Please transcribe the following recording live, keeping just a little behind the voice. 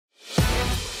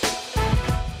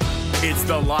It's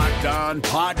the Locked On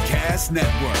Podcast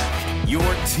Network, your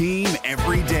team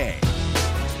every day.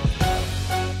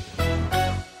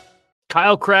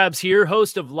 Kyle Krabs here,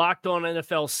 host of Locked On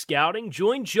NFL Scouting.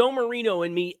 Join Joe Marino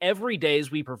and me every day as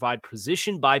we provide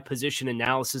position-by-position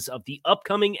analysis of the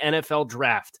upcoming NFL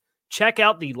Draft. Check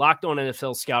out the Locked On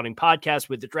NFL Scouting podcast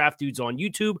with the Draft Dudes on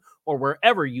YouTube or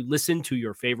wherever you listen to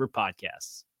your favorite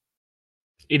podcasts.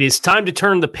 It is time to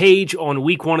turn the page on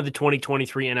week one of the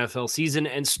 2023 NFL season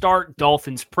and start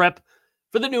Dolphins prep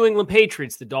for the New England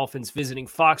Patriots. The Dolphins visiting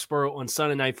Foxborough on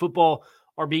Sunday Night Football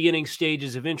are beginning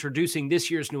stages of introducing this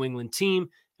year's New England team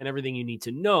and everything you need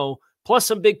to know, plus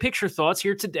some big picture thoughts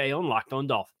here today on Locked On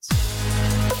Dolphins.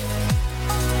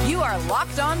 You are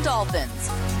Locked On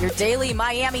Dolphins, your daily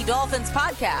Miami Dolphins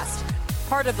podcast,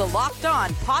 part of the Locked On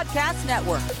Podcast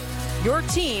Network, your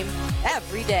team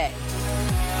every day.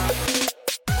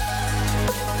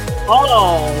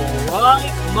 All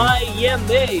right,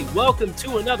 Miami. Welcome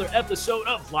to another episode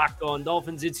of Locked On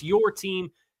Dolphins. It's your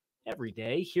team every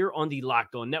day here on the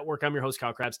Locked On Network. I'm your host,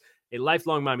 Kyle Krabs, a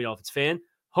lifelong Miami Dolphins fan,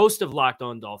 host of Locked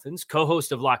On Dolphins,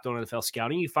 co-host of Locked On NFL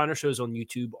Scouting. You find our shows on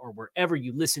YouTube or wherever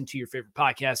you listen to your favorite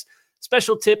podcasts.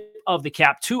 Special tip of the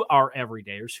cap to our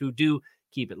everydayers who do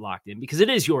keep it locked in, because it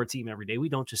is your team every day. We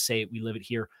don't just say it, we live it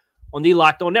here on the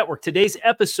Locked On Network. Today's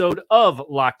episode of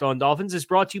Locked On Dolphins is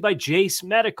brought to you by Jace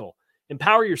Medical.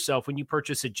 Empower yourself when you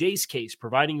purchase a Jace case,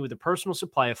 providing you with a personal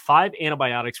supply of 5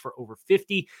 antibiotics for over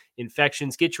 50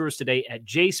 infections. Get yours today at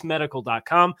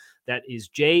jacemedical.com. That is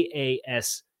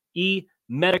JASE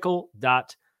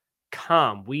medical.com.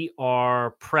 We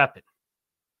are prepping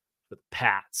for the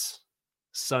Pats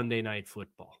Sunday Night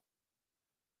Football.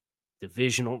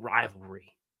 Divisional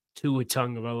rivalry. Tua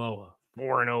Tagovailoa,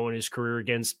 4-0 in his career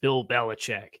against Bill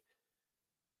Belichick.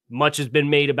 Much has been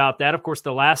made about that. Of course,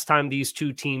 the last time these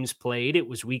two teams played, it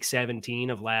was week 17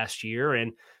 of last year,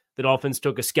 and the Dolphins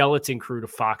took a skeleton crew to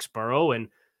Foxborough, and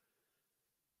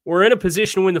were in a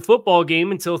position to win the football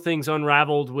game until things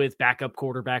unraveled with backup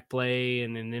quarterback play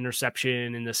and an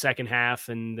interception in the second half,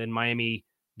 and then Miami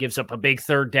gives up a big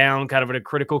third down, kind of a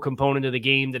critical component of the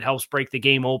game that helps break the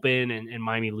game open, and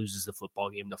Miami loses the football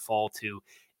game to fall to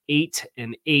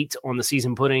 8-8 on the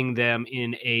season, putting them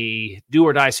in a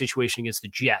do-or-die situation against the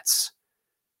Jets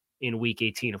in Week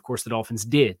 18. Of course, the Dolphins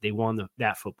did. They won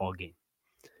that football game.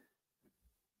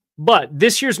 But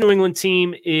this year's New England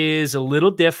team is a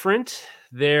little different.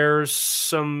 There's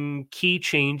some key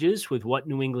changes with what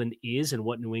New England is and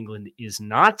what New England is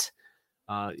not.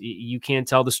 You can't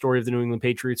tell the story of the New England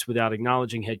Patriots without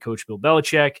acknowledging head coach Bill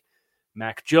Belichick.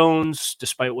 Mac Jones,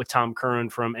 despite what Tom Curran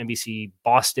from NBC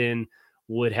Boston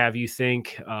would have you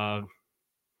think, not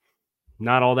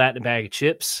all that in a bag of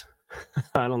chips.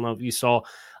 I don't know if you saw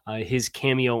his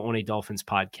cameo on a Dolphins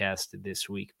podcast this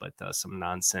week, but some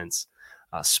nonsense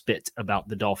spit about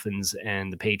the Dolphins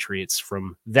and the Patriots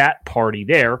from that party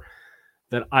there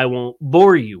that I won't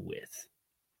bore you with.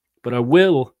 But I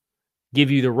will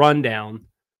give you the rundown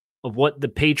of what the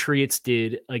Patriots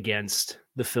did against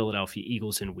the Philadelphia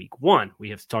Eagles in Week 1. We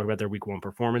have to talk about their Week 1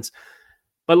 performance.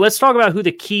 But let's talk about who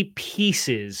the key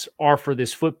pieces are for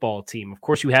this football team. Of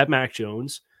course, you have Mac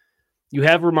Jones. You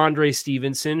have Ramondre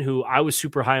Stevenson, who I was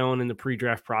super high on in the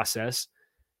pre-draft process.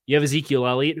 You have Ezekiel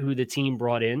Elliott, who the team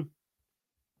brought in.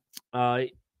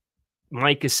 Mike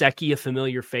Gesicki, a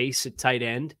familiar face at tight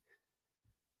end.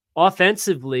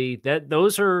 Offensively,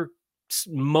 those are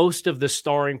most of the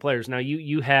starring players. Now,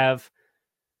 you have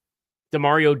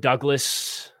Demario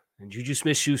Douglas and Juju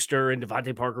Smith-Schuster and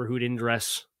Devontae Parker, who didn't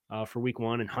dress for Week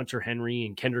 1, and Hunter Henry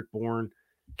and Kendrick Bourne.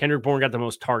 Kendrick Bourne got the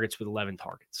most targets with 11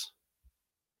 targets.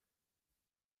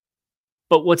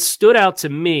 But what stood out to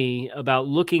me about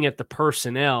looking at the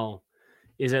personnel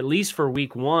is, at least for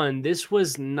Week 1, this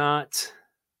was not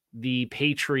the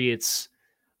Patriots'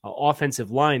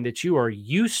 offensive line that you are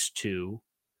used to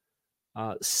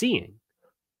seeing.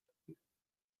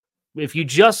 If you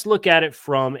just look at it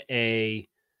from a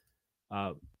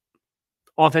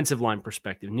offensive line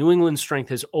perspective, New England's strength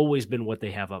has always been what they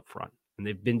have up front, and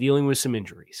they've been dealing with some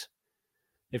injuries.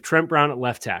 They have Trent Brown at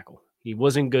left tackle. He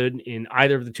wasn't good in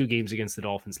either of the two games against the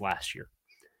Dolphins last year.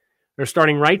 Their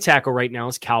starting right tackle right now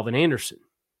is Calvin Anderson.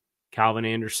 Calvin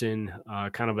Anderson,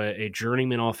 kind of a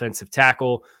journeyman offensive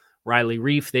tackle. Riley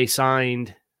Reif, they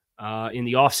signed in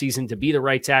the offseason to be the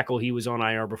right tackle. He was on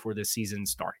IR before this season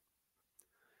started.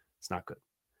 It's not good.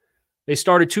 They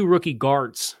started two rookie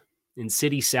guards in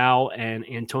Sidi Sal and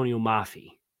Antonio Mafi.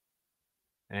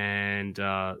 And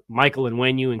Michael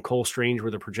Onwenu and Cole Strange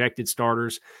were the projected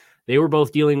starters. They were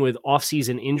both dealing with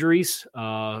off-season injuries.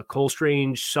 Cole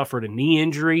Strange suffered a knee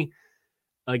injury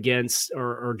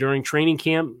during training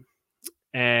camp.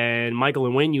 and Michael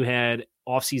Onwenu had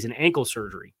offseason ankle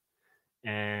surgery,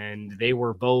 and they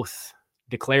were both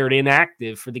declared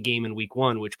inactive for the game in week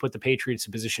 1, which put the Patriots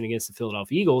in position against the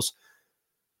Philadelphia Eagles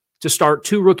to start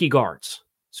 2 rookie guards.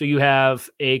 So you have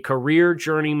a career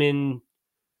journeyman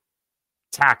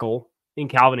tackle in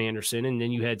Calvin Anderson, and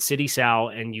then you had Sidney Sal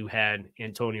and you had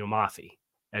Antonio Mafi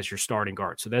as your starting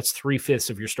guard. So that's 3/5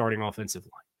 of your starting offensive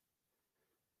line.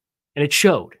 And it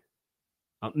showed.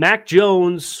 Mac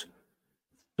Jones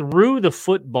threw the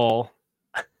football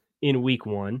in week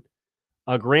 1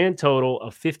 a grand total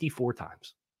of 54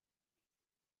 times.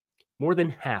 More than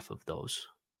half of those,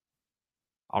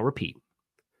 I'll repeat,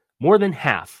 more than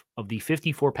half of the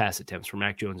 54 pass attempts for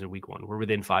Mac Jones in week 1 were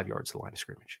within 5 yards of the line of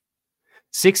scrimmage.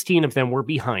 16 of them were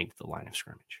behind the line of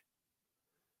scrimmage.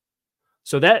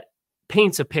 So that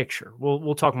paints a picture.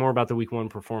 We'll talk more about the week 1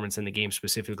 performance in the game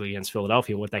specifically against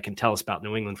Philadelphia, what that can tell us about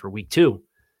New England for week 2.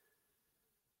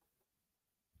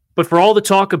 But for all the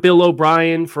talk of Bill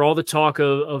O'Brien, for all the talk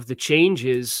of the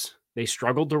changes, they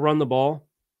struggled to run the ball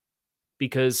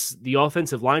because the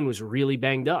offensive line was really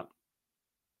banged up.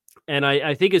 And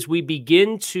I think as we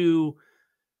begin to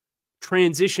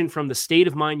transition from the state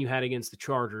of mind you had against the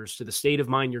Chargers to the state of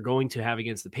mind you're going to have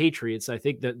against the Patriots, I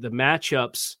think that the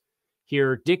matchups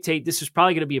here dictate this is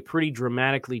probably going to be a pretty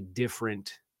dramatically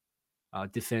different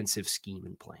defensive scheme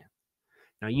and plan.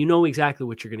 Now, you know exactly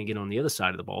what you're going to get on the other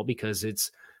side of the ball because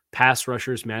it's pass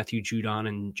rushers Matthew Judon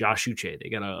and Josh Uche. They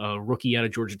got a rookie out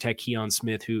of Georgia Tech, Keon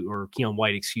White,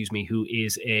 who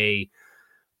is a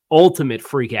ultimate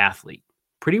freak athlete.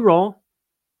 Pretty raw,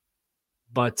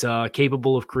 but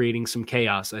capable of creating some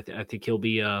chaos. I think he'll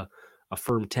be a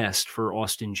firm test for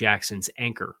Austin Jackson's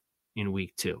anchor in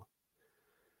week 2.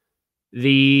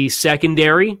 The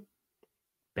secondary,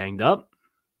 banged up.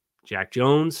 Jack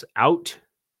Jones out,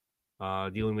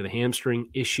 dealing with a hamstring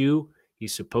issue.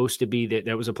 He's supposed to be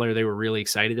that was a player they were really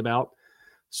excited about.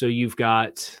 So you've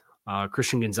got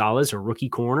Christian Gonzalez, a rookie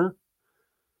corner.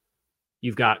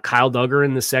 You've got Kyle Duggar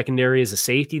in the secondary as a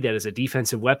safety that is a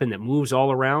defensive weapon that moves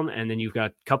all around. And then you've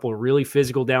got a couple of really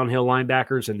physical downhill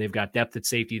linebackers, and they've got depth at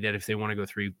safety that if they want to go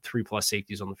three plus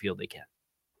safeties on the field, they can.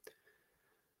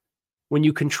 When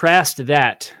you contrast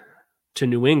that to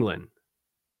New England,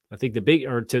 I think to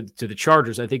the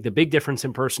Chargers, I think the big difference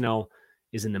in personnel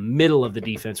is in the middle of the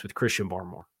defense with Christian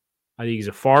Barmore. I think he's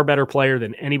a far better player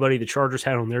than anybody the Chargers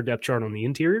had on their depth chart on the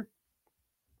interior.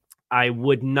 I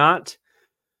would not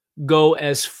go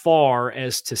as far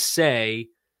as to say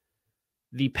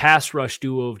the pass rush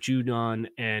duo of Judon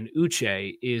and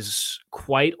Uche is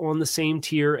quite on the same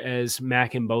tier as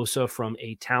Mack and Bosa from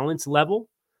a talent level.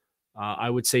 I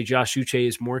would say Josh Uche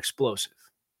is more explosive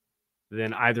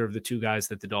than either of the two guys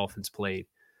that the Dolphins played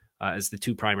as the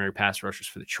two primary pass rushers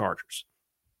for the Chargers.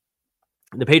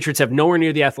 The Patriots have nowhere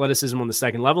near the athleticism on the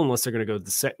second level unless they're going to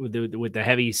go with the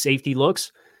heavy safety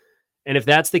looks. And if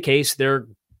that's the case, they're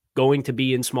going to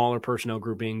be in smaller personnel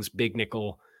groupings, big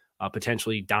nickel,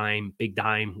 potentially dime, big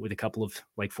dime with a couple of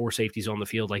 4 safeties on the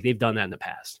field. Like they've done that in the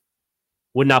past.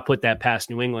 Would not put that past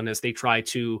New England as they try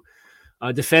to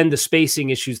defend the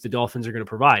spacing issues the Dolphins are going to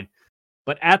provide.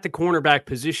 But at the cornerback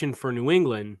position for New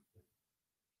England,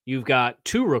 you've got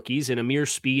 2 rookies in Amir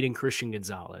Speed and Christian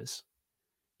Gonzalez.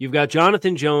 You've got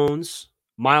Jonathan Jones,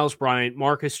 Miles Bryant,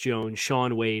 Marcus Jones,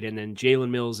 Sean Wade, and then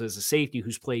Jalen Mills as a safety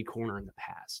who's played corner in the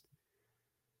past.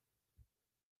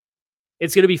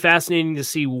 It's going to be fascinating to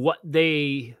see what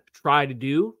they try to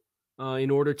do in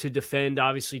order to defend.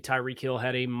 Obviously, Tyreek Hill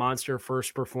had a monster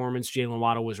first performance. Jalen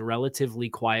Waddle was relatively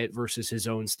quiet versus his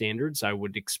own standards. I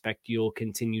would expect you'll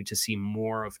continue to see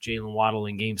more of Jalen Waddle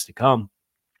in games to come.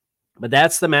 But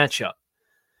that's the matchup.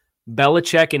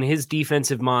 Belichick and his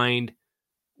defensive mind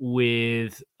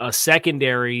with a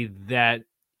secondary that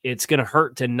it's going to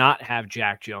hurt to not have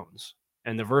Jack Jones.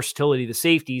 And the versatility of the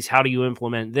safeties, how do you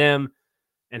implement them?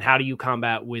 And how do you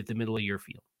combat with the middle of your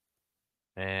field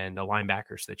and the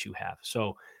linebackers that you have?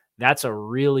 So that's a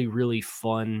really, really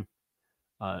fun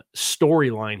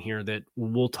storyline here that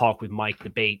we'll talk with Mike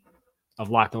Debate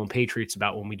of Locked On Patriots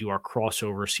about when we do our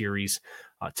crossover series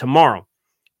tomorrow.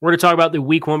 We're going to talk about the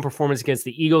week 1 performance against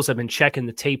the Eagles. I've been checking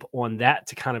the tape on that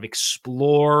to kind of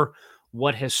explore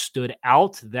what has stood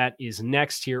out. That is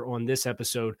next here on this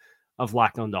episode of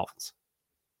Locked On Dolphins.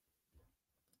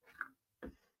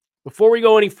 Before we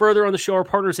go any further on the show, our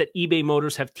partners at eBay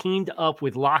Motors have teamed up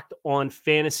with Locked On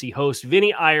Fantasy host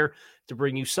Vinny Iyer to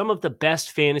bring you some of the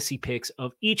best fantasy picks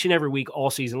of each and every week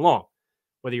all season long.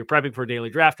 Whether you're prepping for a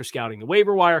daily draft or scouting the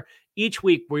waiver wire, each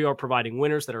week we are providing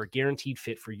winners that are a guaranteed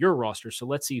fit for your roster. So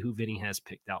let's see who Vinny has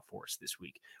picked out for us this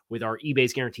week with our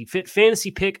eBay's Guaranteed Fit Fantasy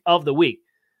Pick of the Week.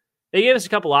 They gave us a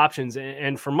couple options,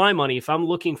 and for my money, if I'm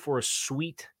looking for a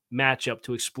sweet matchup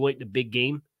to exploit the big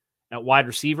game at wide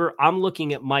receiver, I'm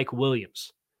looking at Mike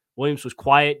Williams. Williams was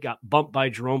quiet, got bumped by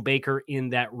Jerome Baker in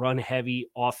that run-heavy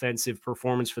offensive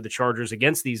performance for the Chargers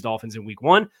against these Dolphins in Week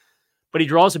 1, but he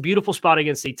draws a beautiful spot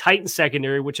against a Titan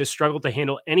secondary, which has struggled to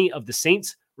handle any of the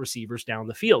Saints receivers down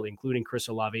the field, including Chris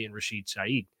Olave and Rashid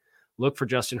Shaheed. Look for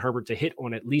Justin Herbert to hit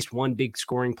on at least one big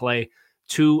scoring play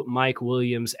to Mike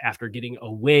Williams after getting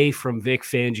away from Vic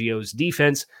Fangio's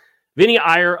defense. Vinny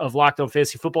Iyer of Locked On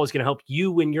Fantasy Football is going to help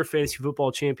you win your fantasy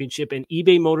football championship, and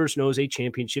eBay Motors knows a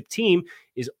championship team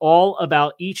is all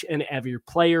about each and every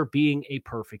player being a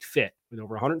perfect fit. With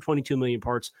over 122 million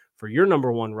parts for your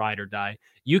number one ride or die,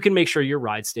 you can make sure your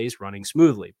ride stays running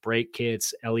smoothly. Brake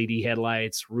kits, LED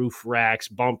headlights, roof racks,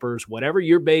 bumpers, whatever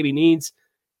your baby needs,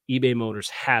 eBay Motors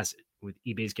has it. With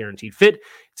eBay's Guaranteed Fit,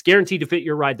 it's guaranteed to fit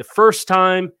your ride the first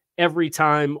time, every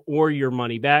time, or your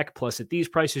money back. Plus, at these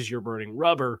prices, you're burning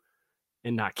rubber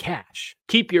and not cash.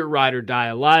 Keep your ride or die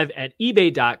alive at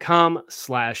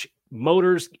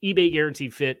ebay.com/motors. eBay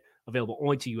Guaranteed Fit, available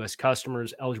only to U.S.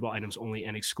 customers. Eligible items only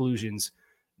and exclusions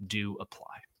do apply.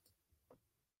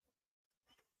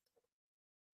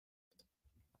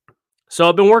 So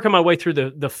I've been working my way through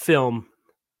the film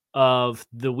of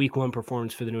the Week 1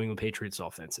 performance for the New England Patriots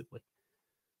offensively.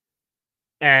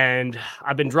 And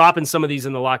I've been dropping some of these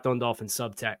in the Locked On Dolphins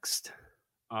subtext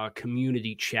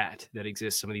community chat that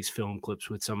exists, some of these film clips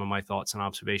with some of my thoughts and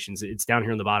observations. It's down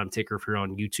here in the bottom ticker. If you're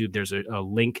on YouTube, there's a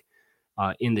link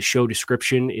in the show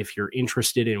description if you're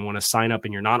interested and want to sign up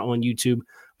and you're not on YouTube.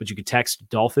 But you could text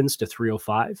Dolphins to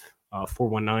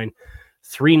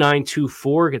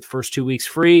 305-419-3924. Get the first 2 weeks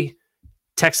free.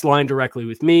 Text line directly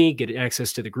with me. Get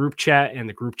access to the group chat and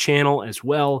the group channel as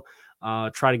well.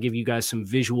 Try to give you guys some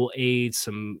visual aids,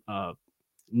 some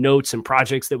notes and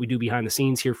projects that we do behind the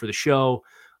scenes here for the show.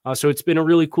 So it's been a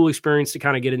really cool experience to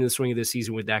kind of get into the swing of this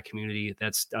season with that community.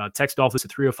 That's text Dolphins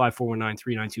at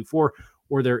 305-419-3924,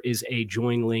 or there is a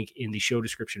join link in the show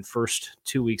description. First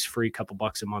 2 weeks free, couple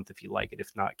bucks a month if you like it.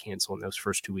 If not, cancel in those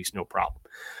first 2 weeks, no problem.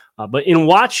 But in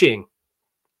watching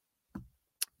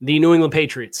the New England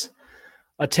Patriots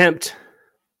attempt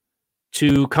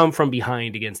to come from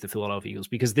behind against the Philadelphia Eagles,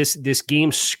 because this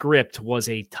game script was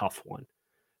a tough one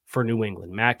for New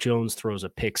England. Mac Jones throws a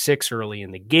pick six early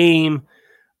in the game.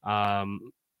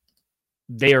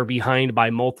 They are behind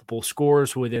by multiple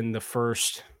scores within the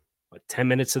first 10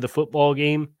 minutes of the football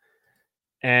game.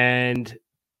 And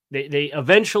they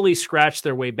eventually scratched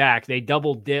their way back. They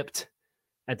double dipped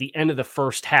at the end of the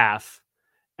first half,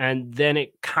 and then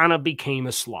it kind of became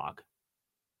a slog.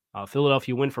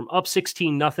 Philadelphia went from up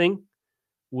 16-0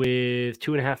 with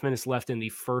 2.5 minutes left in the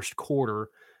first quarter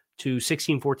to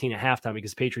 16-14 at halftime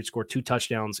because the Patriots scored 2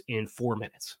 touchdowns in 4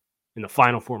 minutes, in the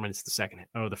final 4 minutes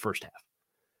of the first half.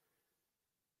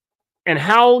 And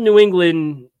how New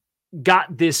England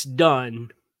got this done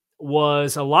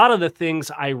was a lot of the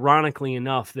things, ironically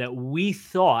enough, that we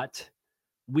thought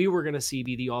we were going to see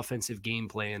be the offensive game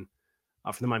plan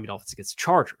for the Miami Dolphins against the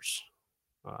Chargers.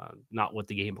 Not what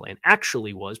the game plan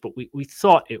actually was, but we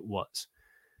thought it was.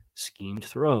 Schemed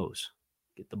throws,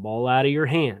 get the ball out of your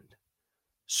hand,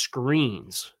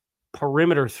 screens,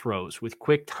 perimeter throws with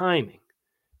quick timing,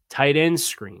 tight end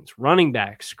screens, running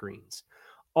back screens,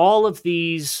 all of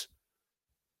these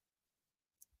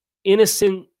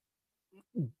innocent,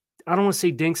 I don't want to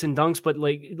say dinks and dunks, but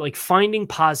like finding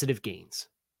positive gains,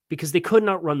 because they could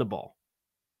not run the ball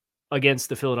against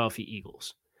the Philadelphia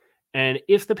Eagles. And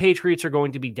if the Patriots are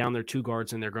going to be down their 2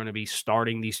 guards and they're going to be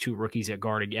starting these 2 rookies at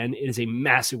guard again, it is a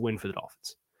massive win for the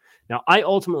Dolphins. Now, I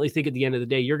ultimately think at the end of the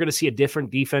day, you're going to see a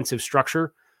different defensive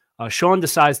structure. Sean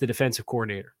Desai's the defensive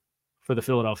coordinator for the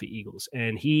Philadelphia Eagles,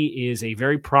 and he is a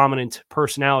very prominent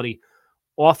personality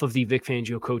off of the Vic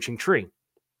Fangio coaching tree.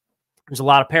 There's a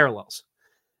lot of parallels.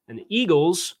 And the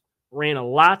Eagles ran a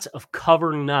lot of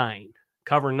cover 9.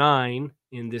 Cover 9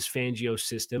 in this Fangio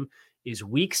system is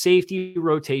weak safety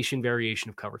rotation variation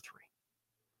of cover 3.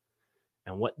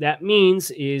 And what that means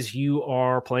is you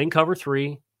are playing cover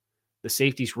 3, the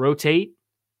safeties rotate,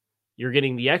 you're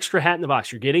getting the extra hat in the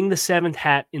box, you're getting the 7th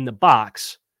hat in the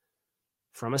box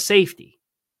from a safety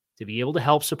to be able to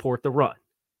help support the run.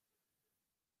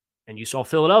 And you saw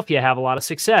Philadelphia have a lot of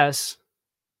success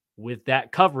with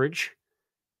that coverage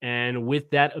and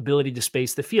with that ability to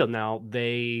space the field. Now,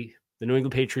 the New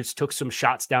England Patriots took some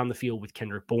shots down the field with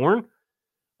Kendrick Bourne,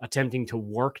 attempting to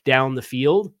work down the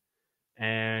field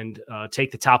and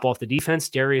take the top off the defense.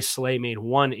 Darius Slay made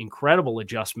one incredible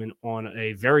adjustment on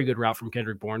a very good route from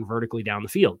Kendrick Bourne vertically down the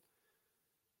field.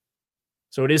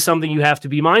 So it is something you have to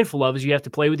be mindful of, is you have to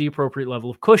play with the appropriate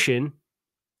level of cushion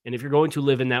And if you're going to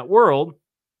live in that world,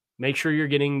 make sure you're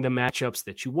getting the matchups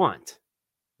that you want.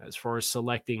 As far as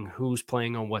selecting who's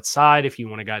playing on what side, if you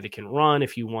want a guy that can run,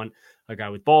 if you want a guy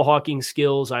with ball hawking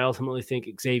skills, I ultimately think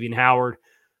Xavier Howard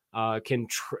can.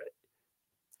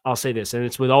 I'll say this, and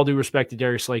it's with all due respect to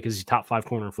Darius Slay because he's top 5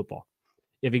 corner in football.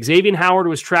 If Xavier Howard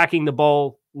was tracking the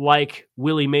ball like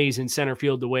Willie Mays in center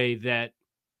field, the way that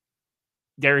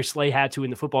Darius Slay had to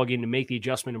in the football game to make the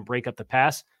adjustment and break up the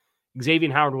pass,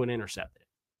 Xavier Howard would intercept it.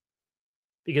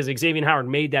 Because Xavier Howard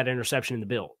made that interception in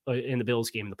the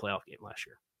Bills game in the playoff game last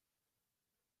year.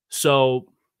 So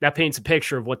that paints a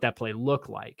picture of what that play looked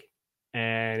like.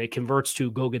 And it converts to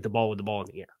go get the ball with the ball in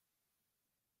the air.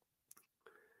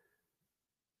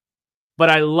 But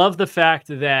I love the fact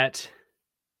that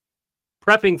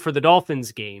prepping for the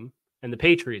Dolphins game and the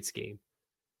Patriots game,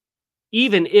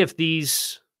 even if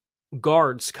these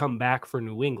guards come back for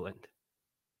New England,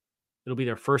 it'll be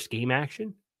their first game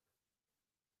action.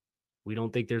 We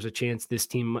don't think there's a chance this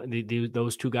team,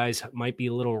 those two guys might be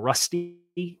a little rusty.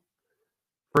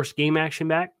 First game action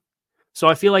back. So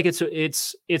I feel like it's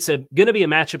going to be a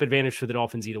matchup advantage for the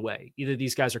Dolphins either way. Either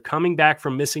these guys are coming back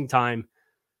from missing time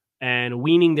and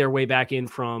weaning their way back in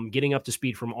from getting up to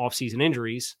speed from offseason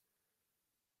injuries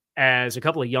as a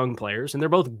couple of young players, and they're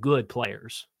both good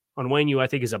players. Onwenu, I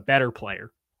think, is a better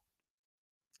player.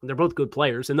 They're both good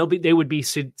players, and they would be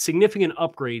significant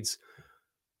upgrades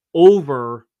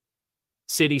over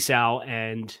Sidi Sal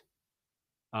and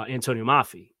Antonio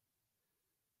Mafi.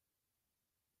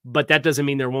 But that doesn't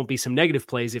mean there won't be some negative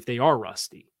plays if they are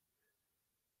rusty.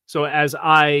 So as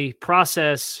I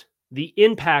process the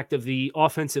impact of the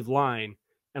offensive line,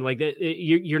 and like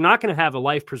you're not going to have a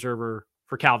life preserver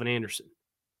for Calvin Anderson.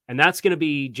 And that's going to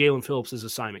be Jalen Phillips'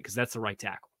 assignment because that's the right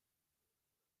tackle.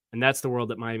 And that's the world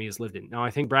that Miami has lived in. Now,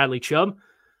 I think Bradley Chubb,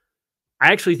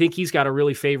 I actually think he's got a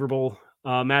really favorable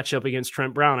matchup against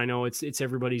Trent Brown. I know it's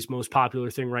everybody's most popular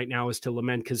thing right now is to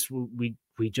lament because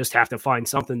we just have to find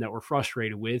something that we're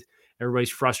frustrated with. Everybody's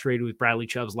frustrated with Bradley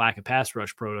Chubb's lack of pass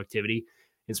rush productivity,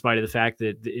 in spite of the fact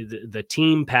that the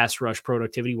team pass rush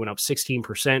productivity went up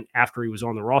 16% after he was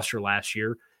on the roster last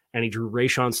year, and he drew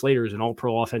Rashawn Slater as an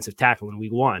all-pro offensive tackle in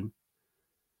week 1.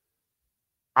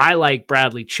 I like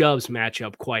Bradley Chubb's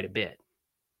matchup quite a bit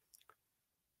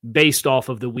based off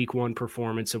of the week 1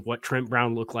 performance of what Trent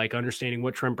Brown looked like, understanding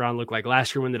what Trent Brown looked like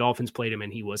last year when the Dolphins played him,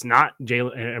 and he was not,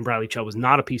 and Bradley Chubb was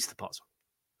not a piece of the puzzle.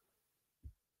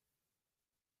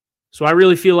 So I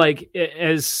really feel like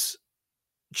as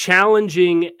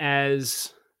challenging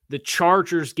as the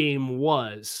Chargers game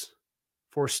was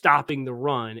for stopping the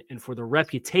run and for the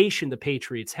reputation the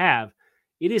Patriots have,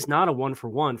 it is not a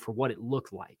 1-for-1 for what it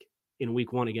looked like in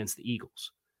week 1 against the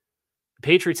Eagles. The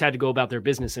Patriots had to go about their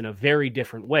business in a very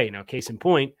different way. Now, case in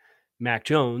point, Mac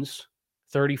Jones,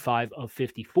 35 of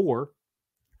 54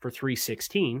 for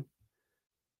 316,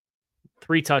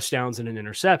 3 touchdowns and an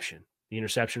interception. The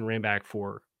interception ran back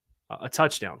for a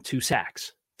touchdown, 2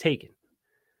 sacks taken.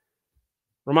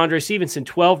 Ramondre Stevenson,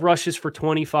 12 rushes for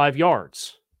 25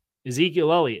 yards.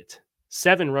 Ezekiel Elliott,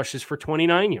 7 rushes for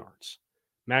 29 yards.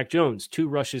 Mac Jones, 2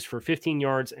 rushes for 15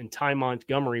 yards, and Ty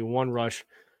Montgomery, 1 rush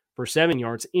for 7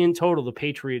 yards. In total, the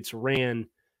Patriots ran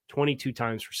 22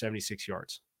 times for 76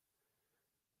 yards.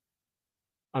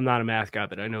 I'm not a math guy,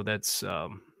 but I know that's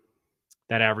that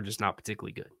average is not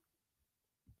particularly good.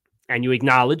 And you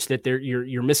acknowledge that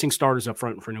you're missing starters up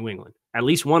front for New England. At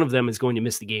least one of them is going to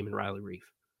miss the game in Riley Reeve.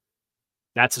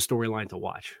 That's a storyline to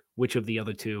watch. Which of the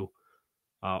other two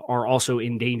are also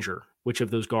in danger? Which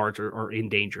of those guards are in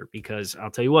danger? Because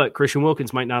I'll tell you what, Christian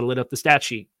Wilkins might not have lit up the stat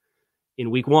sheet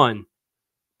in week 1,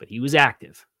 but he was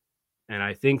active. And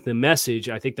I think the message,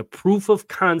 I think the proof of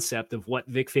concept of what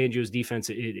Vic Fangio's defense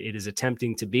it is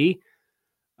attempting to be,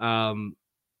 to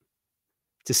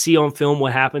see on film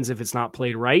what happens if it's not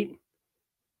played right.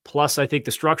 Plus, I think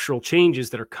the structural changes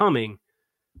that are coming,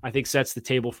 I think sets the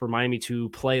table for Miami to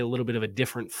play a little bit of a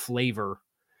different flavor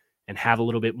and have a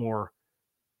little bit more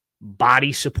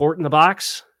body support in the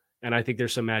box. And I think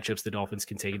there's some matchups the Dolphins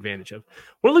can take advantage of.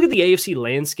 We'll look at the AFC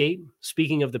landscape.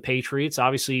 Speaking of the Patriots,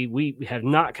 obviously we have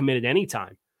not committed any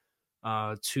time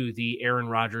to the Aaron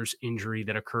Rodgers injury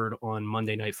that occurred on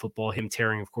Monday Night Football, him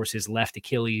tearing, of course, his left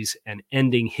Achilles and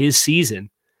ending his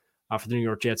season for the New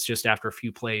York Jets just after a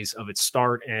few plays of its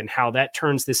start, and how that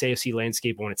turns this AFC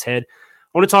landscape on its head.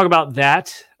 I want to talk about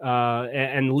that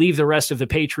and leave the rest of the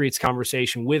Patriots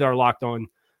conversation with our Locked On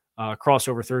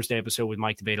crossover Thursday episode with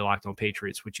Mike DeBata, Locked On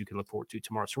Patriots, which you can look forward to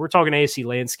tomorrow. So we're talking AFC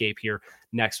landscape here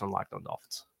next on Locked On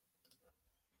Dolphins.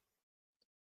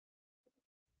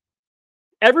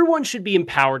 Everyone should be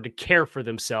empowered to care for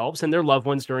themselves and their loved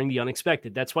ones during the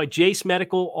unexpected. That's why Jace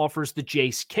Medical offers the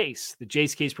Jace Case. The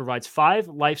Jace Case provides 5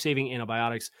 life-saving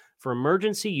antibiotics for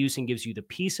emergency use and gives you the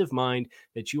peace of mind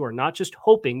that you are not just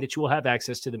hoping that you will have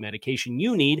access to the medication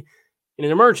you need in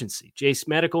an emergency. Jace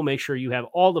Medical makes sure you have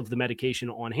all of the medication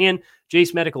on hand.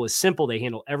 Jace Medical is simple. They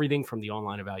handle everything from the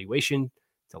online evaluation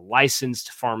to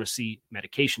licensed pharmacy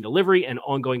medication delivery and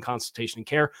ongoing consultation and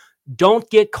care. Don't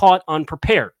get caught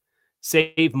unprepared.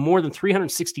 Save more than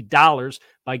 $360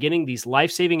 by getting these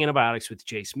life-saving antibiotics with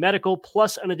Jace Medical,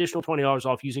 plus an additional $20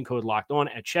 off using code LOCKEDON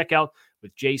at checkout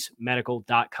with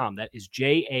jacemedical.com. That is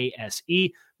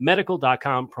JASE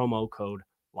medical.com, promo code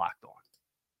LOCKEDON.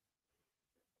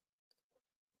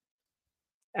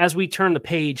 As we turn the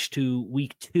page to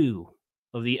week 2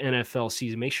 of the NFL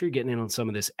season, make sure you're getting in on some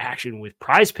of this action with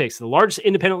Prize Picks, the largest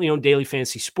independently owned daily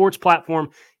fantasy sports platform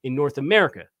in North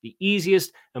America. The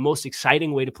easiest and most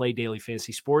exciting way to play daily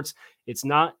fantasy sports. It's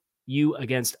not you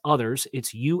against others,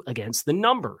 it's you against the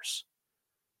numbers.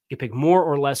 You can pick more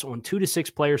or less on 2 to 6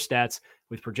 player stats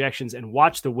with projections and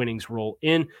watch the winnings roll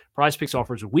in. Prize Picks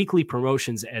offers weekly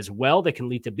promotions as well that can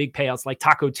lead to big payouts like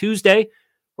Taco Tuesday,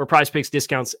 where Prize Picks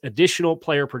discounts additional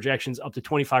player projections up to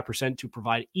 25% to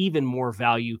provide even more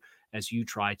value as you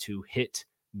try to hit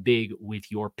big with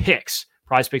your picks.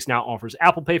 Prize Picks now offers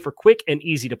Apple Pay for quick and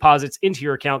easy deposits into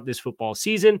your account this football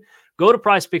season. Go to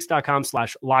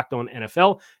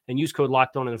prizepicks.com/LockedOnNFL and use code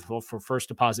LockedOnNFL for first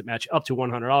deposit match up to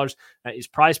 $100. That is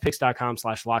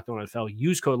prizepicks.com/LockedOnNFL.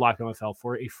 Use code LockedOnNFL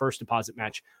for a first deposit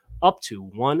match up to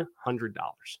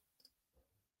 $100.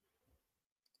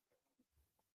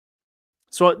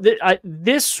 So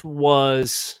this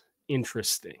was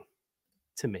interesting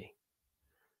to me.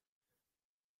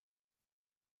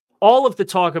 All of the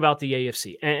talk about the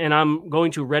AFC, and I'm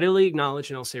going to readily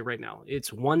acknowledge, and I'll say right now,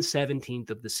 it's 1/17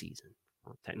 of the season,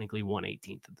 or technically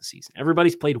 1/18 of the season.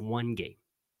 Everybody's played one game,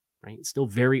 right? It's still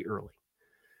very early.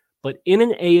 But in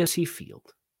an AFC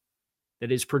field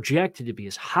that is projected to be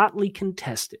as hotly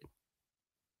contested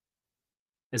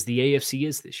as the AFC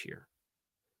is this year,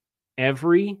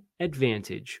 every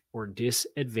advantage or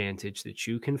disadvantage that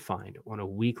you can find on a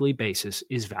weekly basis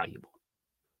is valuable.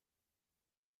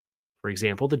 For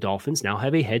example, the Dolphins now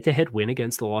have a head-to-head win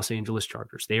against the Los Angeles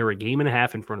Chargers. They are a game and a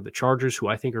half in front of the Chargers, who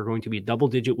I think are going to be a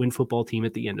double-digit win football team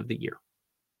at the end of the year.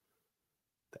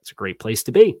 That's a great place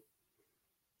to be.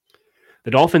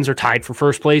 The Dolphins are tied for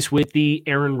first place with the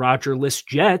Aaron Rodgers-less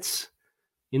Jets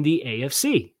in the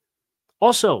AFC.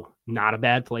 Also, not a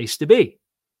bad place to be.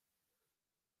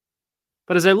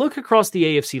 But as I look across the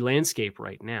AFC landscape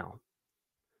right now,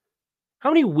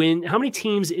 how many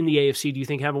teams in the AFC do you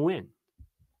think have a win?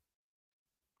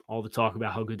 All the talk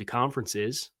about how good the conference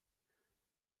is.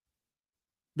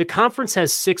 The conference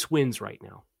has 6 wins right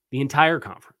now, the entire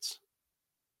conference.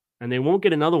 And they won't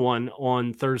get another one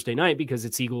on Thursday night because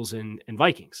it's Eagles and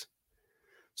Vikings.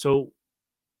 So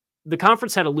the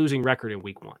conference had a losing record in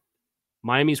week 1.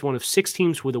 Miami's one of 6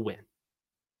 teams with a win.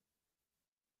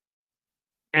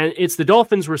 And it's the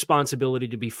Dolphins' responsibility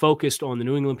to be focused on the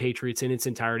New England Patriots in its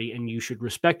entirety, and you should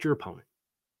respect your opponent.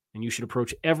 And you should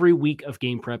approach every week of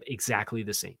game prep exactly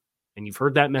the same. And you've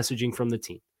heard that messaging from the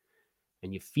team.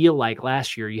 And you feel like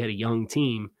last year you had a young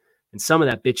team, and some of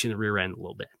that bit you in the rear end a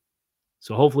little bit.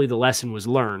 So hopefully the lesson was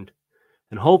learned,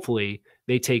 and hopefully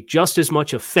they take just as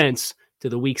much offense to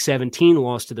the Week 17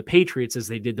 loss to the Patriots as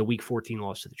they did the Week 14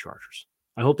 loss to the Chargers.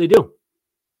 I hope they do.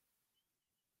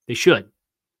 They should.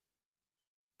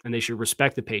 And they should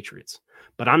respect the Patriots.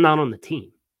 But I'm not on the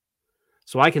team.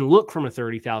 So I can look from a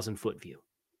 30,000-foot view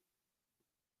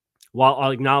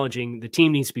while acknowledging the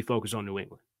team needs to be focused on New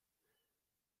England.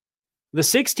 The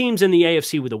 6 teams in the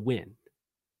AFC with a win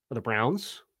are the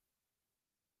Browns,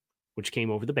 which came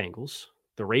over the Bengals,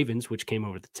 the Ravens, which came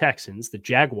over the Texans, the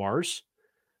Jaguars,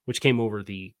 which came over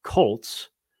the Colts,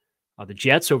 the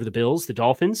Jets over the Bills, the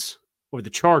Dolphins over the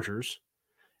Chargers,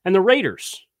 and the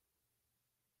Raiders,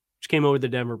 which came over the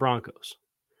Denver Broncos.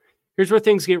 Here's where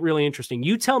things get really interesting.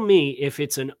 You tell me if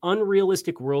it's an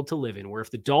unrealistic world to live in, where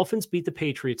if the Dolphins beat the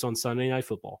Patriots on Sunday Night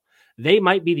Football, they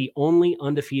might be the only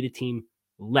undefeated team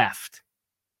left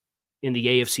in the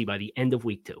AFC by the end of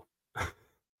week 2.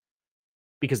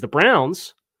 Because the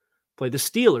Browns play the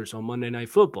Steelers on Monday Night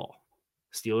Football.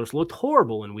 The Steelers looked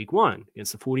horrible in week 1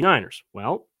 against the 49ers.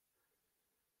 Well,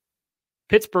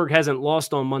 Pittsburgh hasn't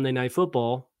lost on Monday Night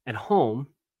Football at home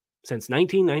since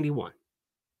 1991.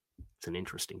 It's an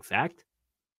interesting fact.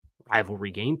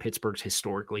 Rivalry game. Pittsburgh's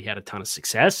historically had a ton of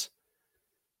success.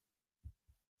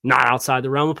 Not outside the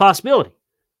realm of possibility.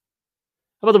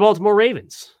 How about the Baltimore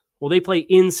Ravens? Well, they play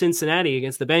in Cincinnati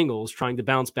against the Bengals, trying to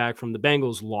bounce back from the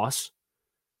Bengals' loss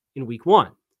in week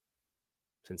 1.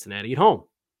 Cincinnati at home.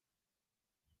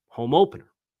 Home opener.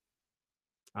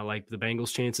 I like the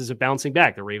Bengals' chances of bouncing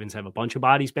back. The Ravens have a bunch of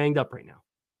bodies banged up right now,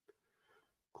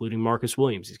 including Marcus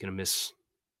Williams. He's going to miss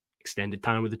extended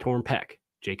time with a torn pec.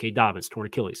 J.K. Dobbins, torn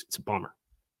Achilles. It's a bummer.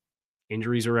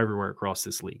 Injuries are everywhere across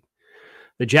this league.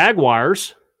 The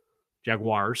Jaguars,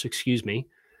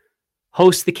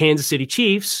 host the Kansas City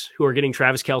Chiefs, who are getting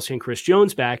Travis Kelce and Chris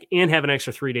Jones back and have an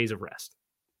extra 3 days of rest.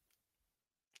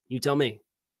 You tell me,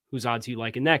 whose odds you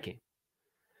like in that game?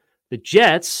 The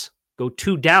Jets go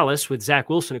to Dallas with Zach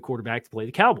Wilson at quarterback to play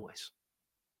the Cowboys.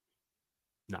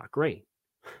 Not great.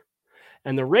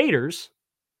 And the Raiders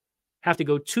have to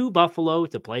go to Buffalo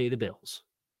to play the Bills.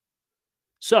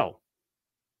 So,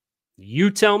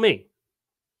 you tell me.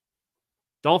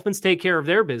 Dolphins take care of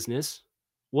their business.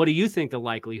 What do you think the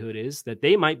likelihood is that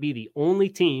they might be the only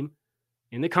team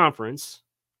in the conference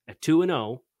at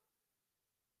 2-0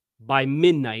 by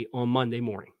midnight on Monday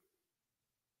morning?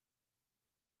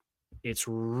 It's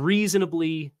a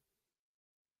reasonable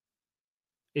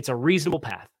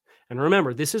path. And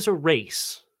remember, this is a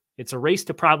race. It's a race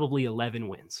to probably 11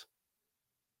 wins.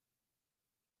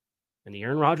 And the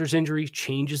Aaron Rodgers injury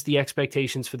changes the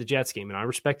expectations for the Jets game. And I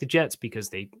respect the Jets because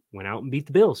they went out and beat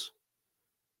the Bills,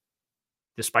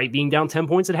 despite being down 10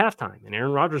 points at halftime. And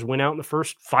Aaron Rodgers went out in the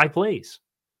first 5 plays.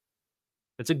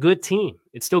 That's a good team.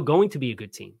 It's still going to be a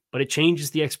good team. But it changes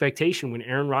the expectation when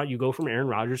you go from Aaron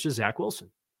Rodgers to Zach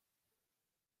Wilson.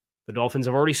 The Dolphins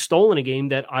have already stolen a game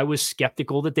that I was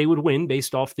skeptical that they would win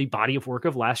based off the body of work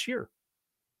of last year.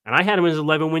 And I had them as an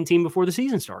 11-win team before the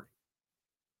season started.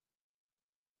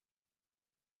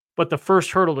 But the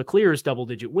first hurdle to clear is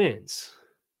double-digit wins.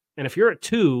 And if you're at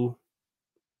 2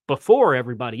 before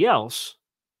everybody else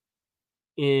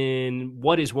in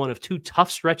what is one of 2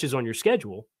 tough stretches on your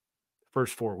schedule,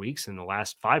 first 4 weeks and the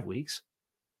last 5 weeks,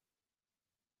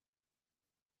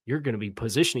 you're going to be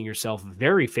positioning yourself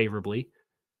very favorably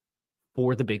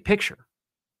for the big picture.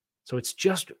 So it's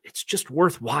just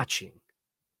worth watching.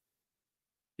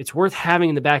 It's worth having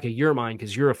in the back of your mind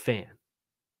because you're a fan.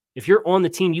 If you're on the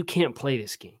team, you can't play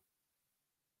this game.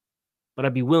 But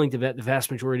I'd be willing to bet the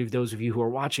vast majority of those of you who are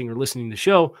watching or listening to the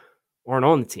show aren't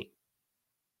on the team.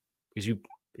 Because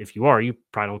if you are, you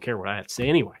probably don't care what I have to say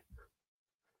anyway.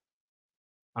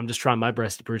 I'm just trying my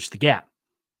best to bridge the gap.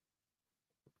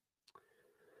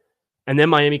 And then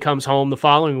Miami comes home the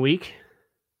following week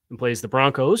and plays the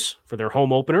Broncos for their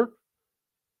home opener.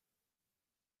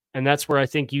 And that's where I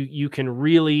think you can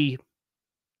really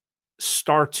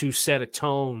start to set a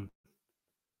tone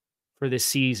for this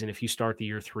season if you start the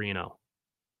year 3-0.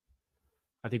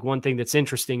 I think one thing that's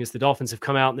interesting is the Dolphins have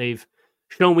come out and they've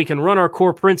shown we can run our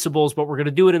core principles, but we're going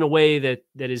to do it in a way that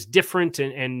is different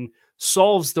and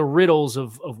solves the riddles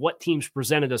of what teams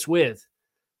presented us with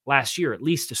last year, at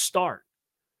least to start.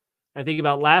 I think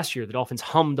about last year, the Dolphins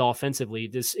hummed offensively.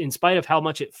 This, in spite of how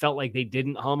much it felt like they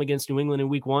didn't hum against New England in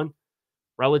week 1,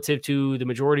 relative to the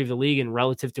majority of the league and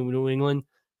relative to New England,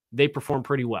 they performed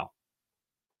pretty well.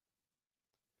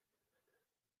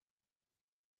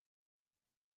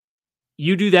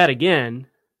 You do that again,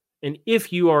 and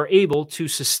if you are able to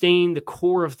sustain the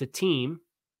core of the team,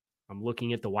 I'm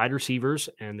looking at the wide receivers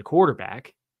and the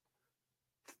quarterback,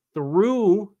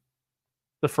 through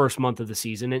the first month of the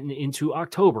season and into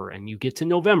October, and you get to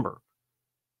November,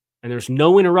 and there's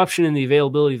no interruption in the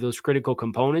availability of those critical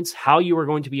components, how you are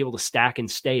going to be able to stack and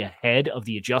stay ahead of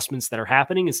the adjustments that are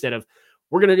happening instead of,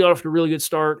 we're going to get off to a really good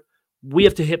start, we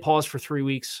have to hit pause for 3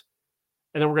 weeks,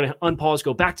 and then we're going to unpause,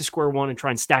 go back to square one, and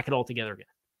try and stack it all together again.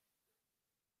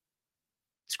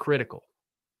 It's critical.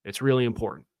 It's really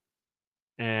important.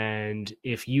 And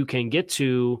if you can get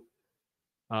to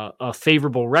a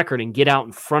favorable record and get out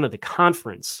in front of the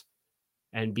conference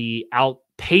and be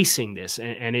outpacing this,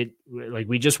 and it, like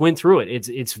we just went through it,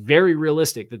 it's very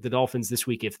realistic that the Dolphins this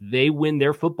week, if they win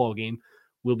their football game,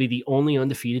 will be the only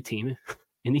undefeated team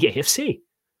in the AFC.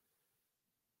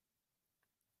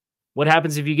 What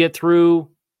happens if you get through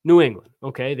New England?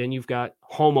 Okay, then you've got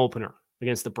home opener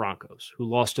against the Broncos, who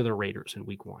lost to the Raiders in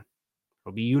week 1.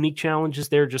 There'll be unique challenges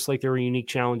there, just like there were unique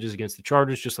challenges against the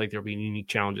Chargers, just like there'll be unique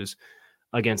challenges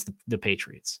against the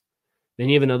Patriots. Then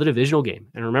you have another divisional game.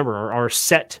 And remember, our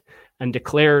set and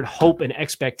declared hope and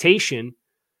expectation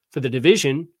for the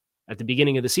division at the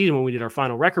beginning of the season when we did our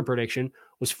final record prediction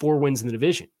was 4 wins in the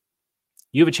division.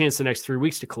 You have a chance the next 3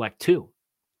 weeks to collect 2,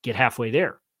 get halfway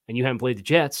there. And you haven't played the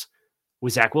Jets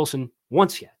with Zach Wilson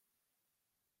once yet.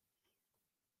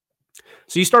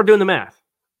 So you start doing the math.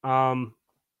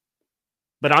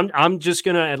 But I'm just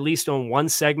going to, at least on one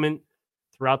segment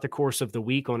throughout the course of the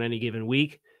week, on any given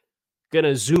week, going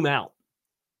to zoom out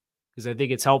because I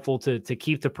think it's helpful to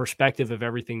keep the perspective of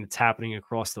everything that's happening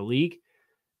across the league.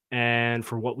 And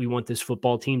for what we want this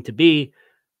football team to be,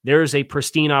 there is a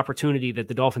pristine opportunity that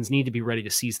the Dolphins need to be ready to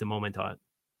seize the moment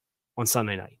on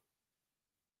Sunday night.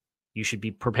 You should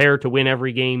be prepared to win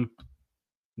every game.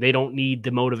 They don't need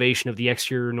the motivation of the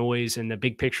exterior noise and the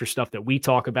big picture stuff that we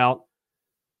talk about.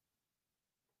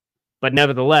 But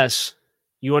nevertheless,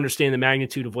 you understand the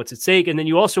magnitude of what's at stake. And then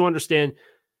you also understand,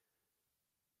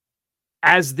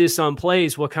 as this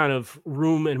plays, what kind of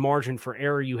room and margin for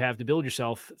error you have to build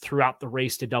yourself throughout the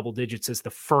race to double digits as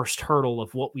the first hurdle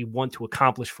of what we want to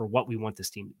accomplish for what we want this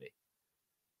team to be.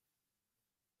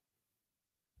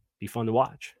 Be fun to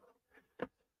watch.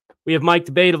 We have Mike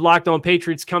Debate of Locked On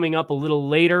Patriots coming up a little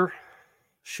later.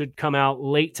 Should come out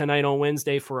late tonight on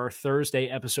Wednesday for our Thursday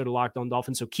episode of Locked On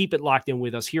Dolphins. So keep it locked in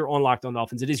with us here on Locked On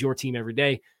Dolphins. It is your team every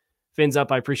day. Fins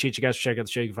up. I appreciate you guys for checking out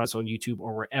the show. You can find us on YouTube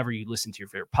or wherever you listen to your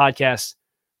favorite podcasts.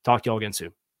 Talk to y'all again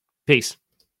soon. Peace.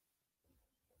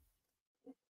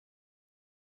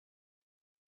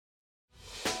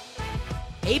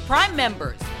 Hey, Prime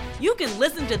members, you can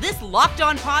listen to this Locked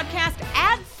On podcast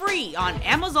ad-free on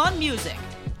Amazon Music.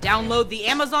 Download the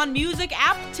Amazon Music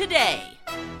app today.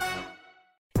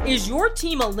 Is your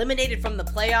team eliminated from the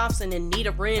playoffs and in need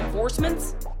of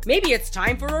reinforcements? Maybe it's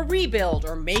time for a rebuild,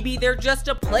 or maybe they're just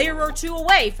a player or two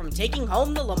away from taking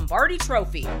home the Lombardi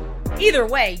Trophy. Either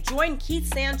way, join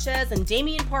Keith Sanchez and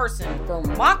Damian Parson for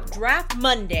Mock Draft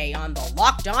Monday on the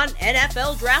Locked On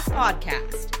NFL Draft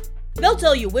Podcast. They'll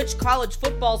tell you which college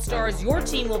football stars your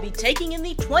team will be taking in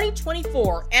the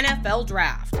 2024 NFL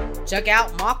Draft. Check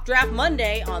out Mock Draft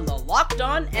Monday on the Locked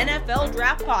On NFL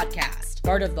Draft Podcast,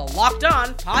 part of the Locked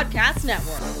On Podcast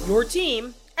Network. Your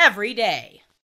team every day.